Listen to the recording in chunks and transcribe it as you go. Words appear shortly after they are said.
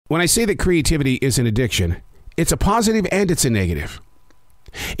When I say that creativity is an addiction, it's a positive and it's a negative.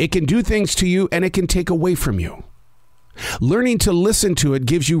 It can do things to you and it can take away from you. Learning to listen to it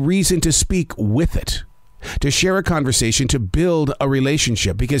gives you reason to speak with it, to share a conversation, to build a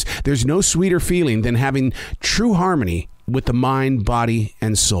relationship, because there's no sweeter feeling than having true harmony with the mind, body,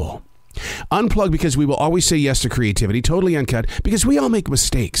 and soul. Unplug, because we will always say yes to creativity, totally uncut, because we all make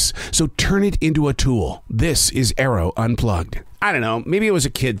mistakes. So turn it into a tool. This is Arroe Unplugged. I don't know, maybe it was a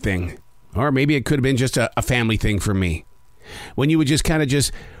kid thing, or maybe it could have been just a family thing for me. When you would just kind of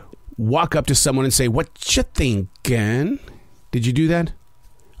just walk up to someone and say, "What you thinking?" Did you do that?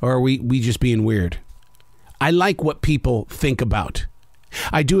 Or are we just being weird? I like what people think about.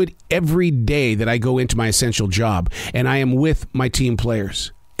 I do it every day that I go into my essential job, and I am with my team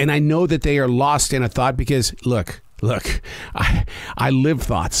players. And I know that they are lost in a thought because, look, I live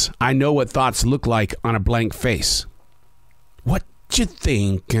thoughts. I know what thoughts look like on a blank face. What you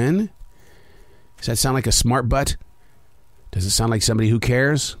thinking? Does that sound like a smart butt? Does it sound like somebody who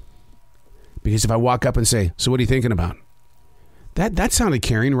cares? Because if I walk up and say, "So what are you thinking about?" That sounded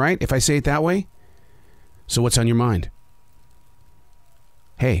caring, right? If I say it that way. So what's on your mind?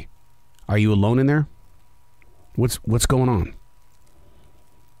 Hey, are you alone in there? What's going on?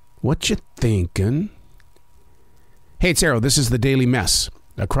 What you thinking? Hey, it's Arroe. This is the Daily Mess,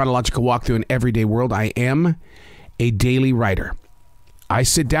 a chronological walk through an everyday world. I am a daily writer. I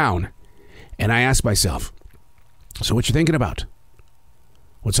sit down and I ask myself, so what you thinking about?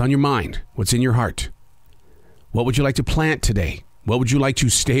 What's on your mind? What's in your heart? What would you like to plant today? What would you like to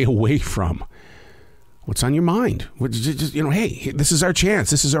stay away from? What's on your mind? Hey, this is our chance.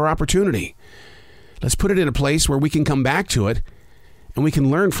 This is our opportunity. Let's put it in a place where we can come back to it and we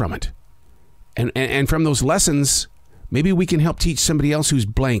can learn from it. And from those lessons, maybe we can help teach somebody else who's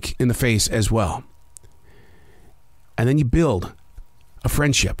blank in the face as well. And then you build a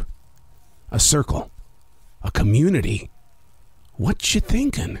friendship, a circle, a community. What you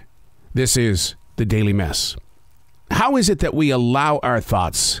thinking? This is the Daily Mess. How is it that we allow our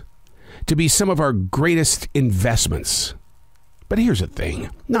thoughts to be some of our greatest investments? But here's the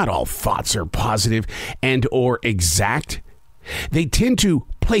thing. Not all thoughts are positive and or exact. They tend to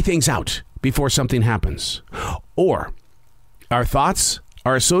play things out before something happens. Or our thoughts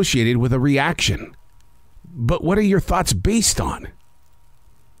are associated with a reaction. But what are your thoughts based on?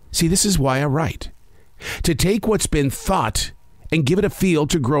 See, this is why I write. To take what's been thought and give it a feel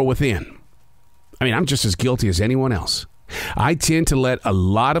to grow within. I mean, I'm just as guilty as anyone else. I tend to let a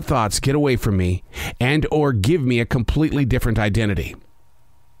lot of thoughts get away from me and or give me a completely different identity.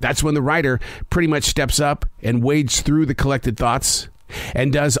 That's when the writer pretty much steps up and wades through the collected thoughts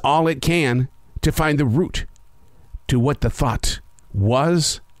and does all it can to find the root to what the thought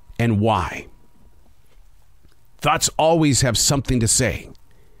was and why. Thoughts always have something to say.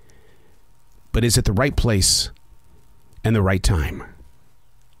 But is it the right place and the right time?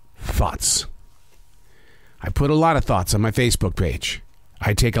 Thoughts. I put a lot of thoughts on my Facebook page.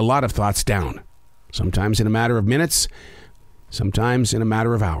 I take a lot of thoughts down. Sometimes in a matter of minutes, sometimes in a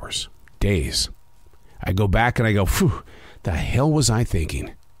matter of hours, days. I go back and I go, "Phew, the hell was I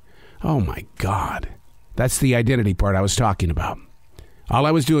thinking? Oh my God." That's the identity part I was talking about. All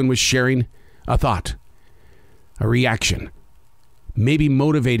I was doing was sharing a thought, a reaction, maybe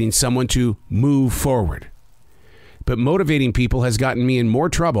motivating someone to move forward. But motivating people has gotten me in more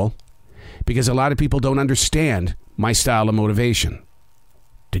trouble because a lot of people don't understand my style of motivation.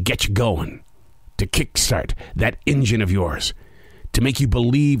 To get you going, to kickstart that engine of yours, to make you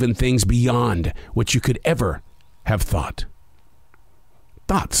believe in things beyond what you could ever have thought.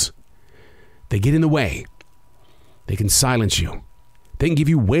 Thoughts, they get in the way. They can silence you. They can give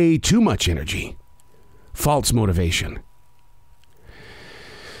you way too much energy. False motivation.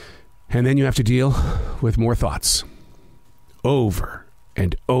 And then you have to deal with more thoughts. Over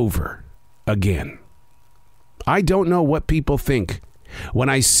and over again. I don't know what people think when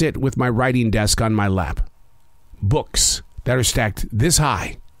I sit with my writing desk on my lap. Books that are stacked this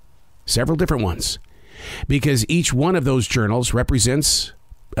high. Several different ones. Because each one of those journals represents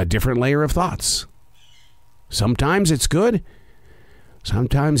a different layer of thoughts. Sometimes it's good.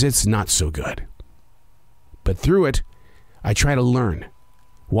 Sometimes it's not so good. But through it, I try to learn.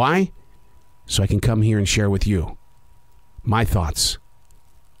 Why? So I can come here and share with you my thoughts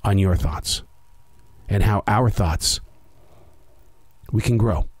on your thoughts and how our thoughts, we can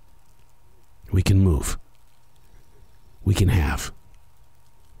grow, we can move, we can have,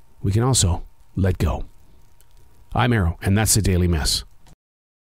 we can also let go. I'm Arroe, and that's the Daily Mess.